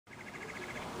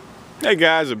Hey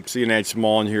guys, I'm CNH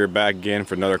Small here back again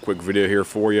for another quick video here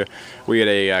for you. We had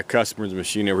a customer's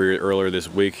machine over here earlier this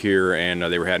week here, and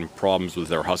they were having problems with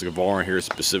their HUSQVARNA here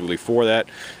specifically for that.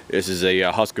 This is a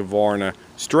HUSQVARNA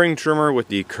string trimmer with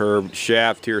the curved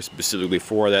shaft here specifically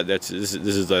for that. This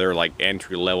is their like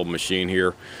entry-level machine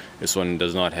here. This one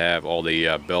does not have all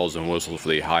the bells and whistles for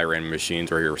the higher end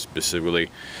machines right here specifically.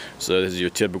 So this is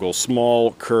your typical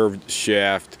small curved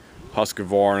shaft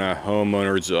HUSQVARNA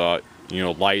homeowners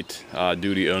light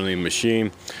duty only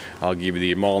machine. I'll give you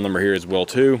the model number here as well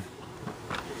too.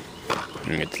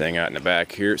 Get the thing out in the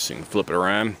back here so you can flip it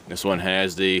around. This one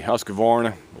has the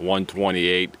HUSQVARNA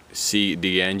 128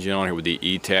 CD engine on here with the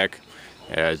E-Tech.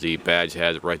 As the badge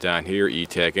has it right down here,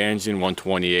 E-Tech engine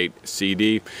 128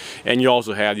 CD, and you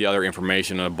also have the other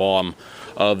information on the bottom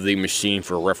of the machine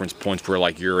for reference points for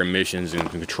like your emissions and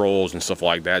controls and stuff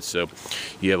like that. So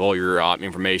you have all your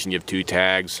information. You have two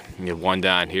tags. You have one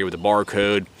down here with the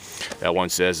barcode. That one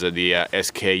says the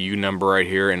SKU number right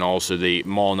here, and also the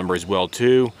model number as well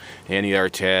too. And the other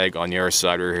tag on the other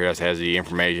side right here has the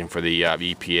information for the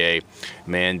EPA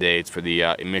mandates for the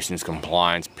emissions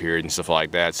compliance period and stuff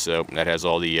like that. So that has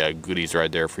all the goodies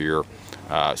right there for your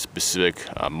specific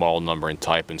model number and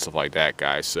type and stuff like that,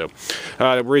 guys. So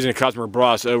the reason the customer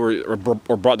brought us over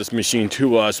or brought this machine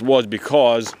to us was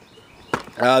because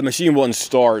the machine wouldn't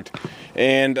start.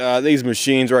 And these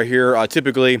machines right here,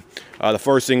 typically the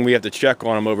first thing we have to check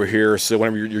on them over here. So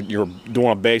whenever you're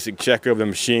doing a basic check of the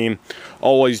machine,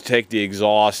 always take the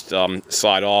exhaust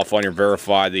side off on your,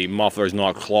 verify the muffler is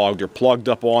not clogged or plugged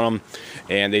up on them.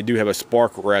 And they do have a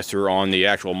spark arrestor on the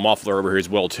actual muffler over here as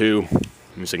well too.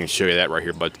 Let me see if I can show you that right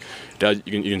here, but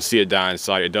you can see it down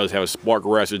inside. It does have a spark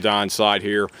arrestor down inside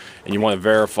here, and you want to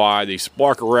verify the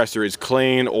spark arrestor is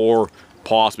clean or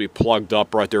possibly plugged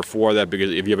up right there for that,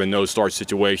 because if you have a no start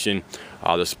situation,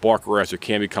 the spark arrestor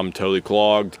can become totally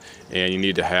clogged, and you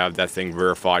need to have that thing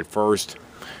verified first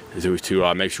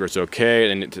to make sure it's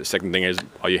okay. And the second thing is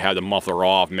you have the muffler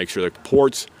off, make sure the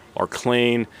ports are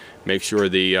clean, make sure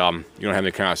the you don't have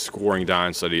any kind of scoring down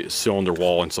inside the cylinder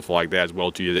wall and stuff like that as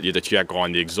well too. You have to check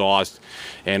on the exhaust,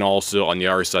 and also on the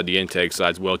other side, the intake side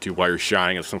as well too, while you're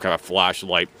shining some kind of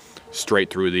flashlight straight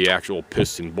through the actual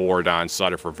piston bore down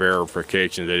inside for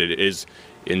verification that it is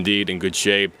indeed in good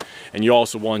shape. And you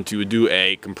also want to do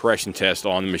a compression test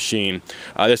on the machine.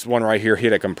 This one right here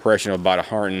hit a compression of about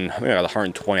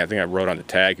 120. I think I wrote on the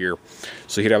tag here.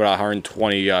 So hit about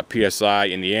 120 psi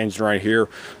in the engine right here.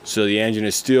 So the engine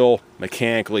is still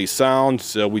mechanically sound.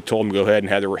 So we told him to go ahead and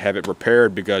have it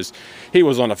repaired, because he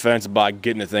was on the fence about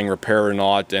getting the thing repaired or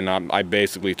not. And I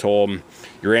basically told him,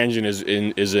 your engine is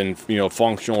in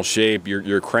functional shape.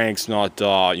 Your crank's not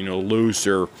loose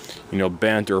or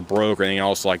bent or broke or anything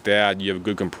else like that. You have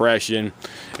good compression,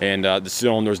 and the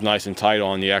cylinder is nice and tight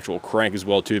on the actual crank as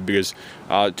well too, because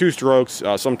two strokes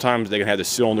sometimes they can have the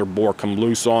cylinder bore come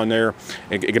loose on there.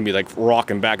 It can be like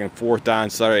rocking back and forth down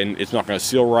inside, and it's not going to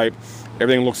seal right.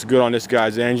 Everything looks good on this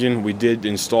guy's engine. We did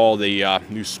install the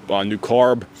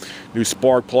new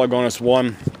spark plug on this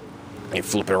one. Let me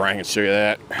flip it around and show you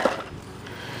that.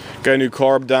 Got a new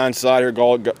carb down inside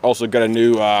here. Also got a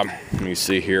new, let me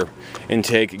see here,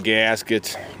 intake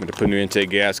gasket. I'm going to put a new intake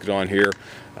gasket on here.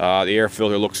 The air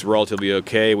filter looks relatively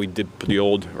okay. We did put the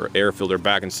old air filter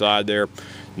back inside there.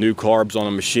 New carbs on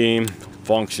the machine,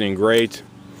 functioning great.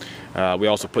 We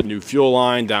also put new fuel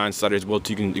line down inside as well.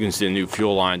 You can see the new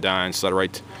fuel line down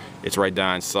inside. It's right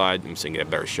down inside. I'm seeing get a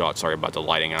better shot. Sorry about the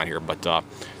lighting on here, but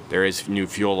there is new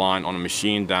fuel line on the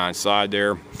machine down inside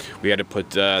there. We had to put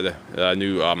the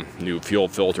new fuel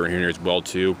filter in here as well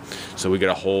too. So we got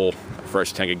a whole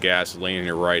fresh tank of gasoline in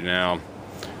here right now,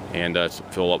 and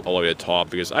fill up all the way to the top,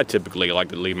 because I typically like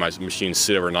to leave my machine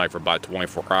sit overnight for about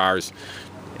 24 hours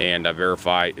and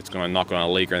verify it's not going to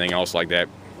leak or anything else like that.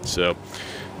 So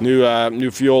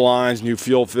new fuel lines, new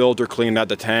fuel filter, cleaned out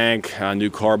the tank, new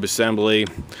carb assembly,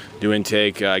 new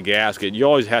intake gasket. You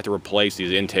always have to replace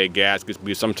these intake gaskets,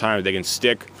 because sometimes they can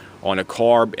stick on a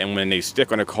carb, and when they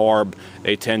stick on a carb,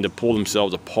 they tend to pull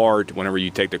themselves apart whenever you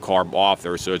take the carb off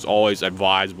there. So it's always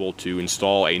advisable to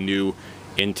install a new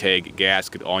intake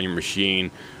gasket on your machine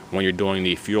when you're doing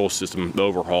the fuel system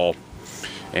overhaul.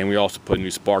 And we also put a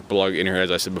new spark plug in here,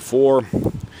 as I said before.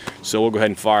 So we'll go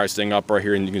ahead and fire this thing up right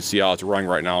here, and you can see how it's running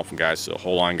right now, guys. So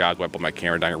hold on, guys, wipe up my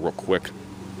camera down here real quick.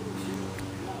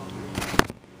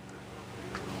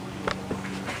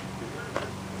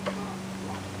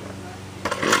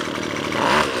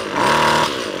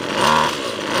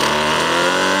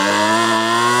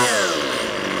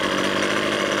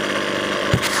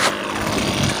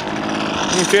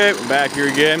 Okay, we're back here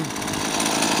again.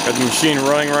 Got the machine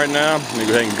running right now. Let me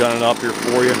go ahead and gun it up here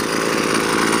for you.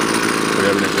 Put it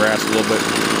over in the grass a little bit.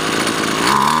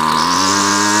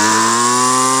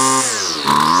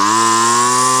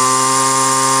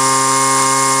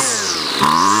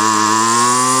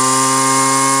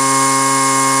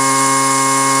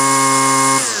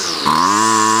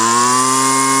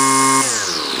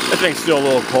 That thing's still a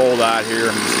little cold out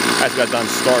here. I just got done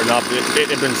starting up. It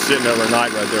had been sitting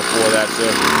overnight right there for that. So.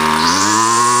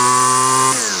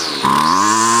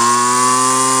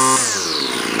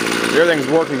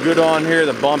 Everything's working good on here.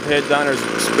 The bump head down there is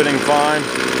spinning fine.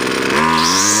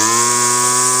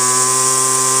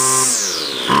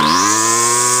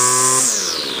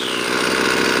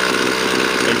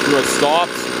 Make sure it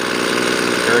stops.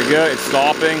 There we go, it's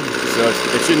stopping. So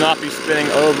it should not be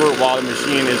spinning over while the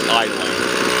machine is idling.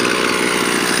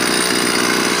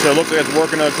 So it looks like it's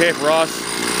working okay for us.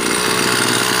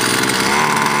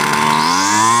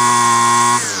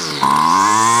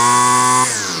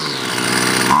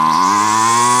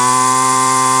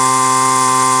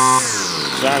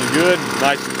 Sounds good.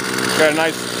 Nice, got a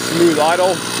nice smooth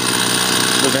idle.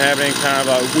 Doesn't have any kind of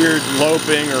a weird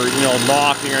loping or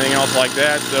knocking or anything else like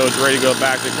that. So it's ready to go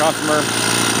back to the customer,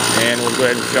 and we'll go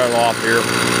ahead and shut it off here.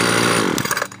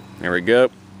 There we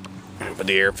go. Put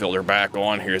the air filter back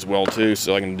on here as well too,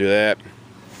 so I can do that.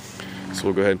 So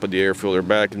we'll go ahead and put the air filter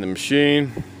back in the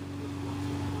machine.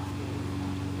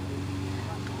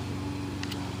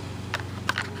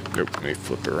 Nope, let me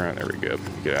flip it around. There we go.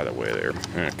 Get out of the way there.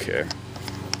 Okay.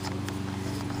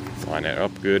 Line that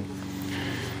up good.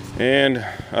 And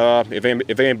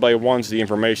if anybody wants the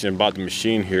information about the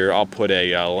machine here, I'll put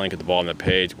a link at the bottom of the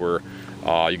page where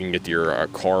you can get your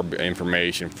carb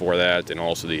information for that, and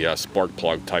also the spark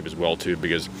plug type as well too,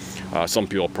 because some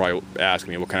people probably ask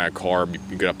me what kind of carb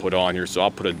you gotta put on here. So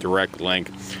I'll put a direct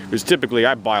link, because typically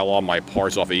I buy a lot of my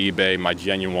parts off of eBay, my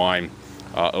genuine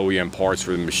OEM parts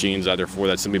for the machines out there for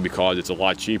that, simply because it's a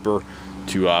lot cheaper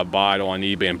to buy it on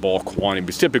eBay in bulk quantity.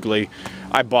 Because typically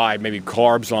I buy maybe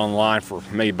carbs online for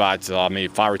maybe about maybe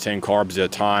 5 or 10 carbs at a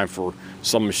time for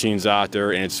some machines out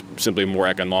there, and it's simply more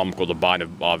economical to buy in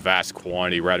a vast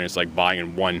quantity rather than it's like buying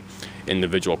in one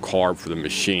individual carb for the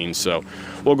machine. So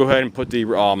we'll go ahead and put the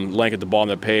link at the bottom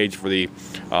of the page for the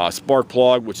spark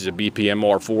plug, which is a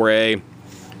BPMR4A,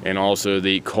 and also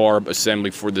the carb assembly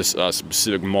for this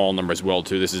specific model number as well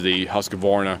too. This is the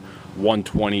HUSQVARNA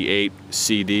 128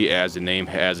 CD, as the name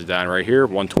has it down right here,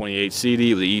 128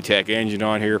 CD with the E-TEC engine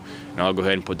on here. And I'll go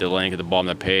ahead and put the link at the bottom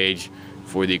of the page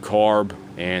for the carb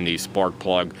and the spark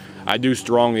plug. I do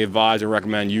strongly advise and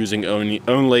recommend using only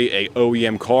a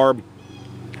OEM carb.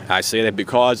 I say that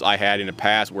because I had in the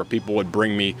past where people would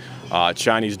bring me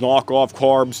Chinese knockoff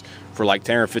carbs for like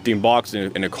 10 or 15 bucks,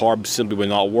 and the carb simply would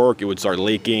not work. It would start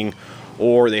leaking,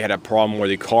 or they had a problem where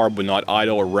the carb would not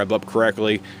idle or rev up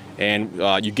correctly. And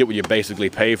you get what you basically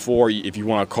pay for. If you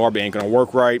want a carb that ain't gonna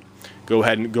work right, go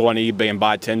ahead and go on eBay and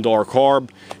buy a $10 carb.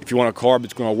 If you want a carb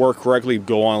that's gonna work correctly,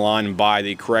 go online and buy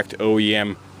the correct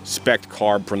OEM spec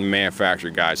carb from the manufacturer,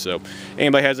 guys. So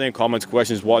anybody has any comments,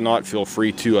 questions, whatnot, feel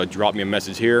free to drop me a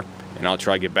message here, and I'll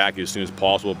try to get back to you as soon as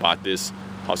possible about this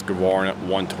HUSQVARNA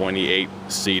 128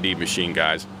 CD machine,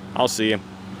 guys. I'll see you.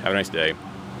 Have a nice day.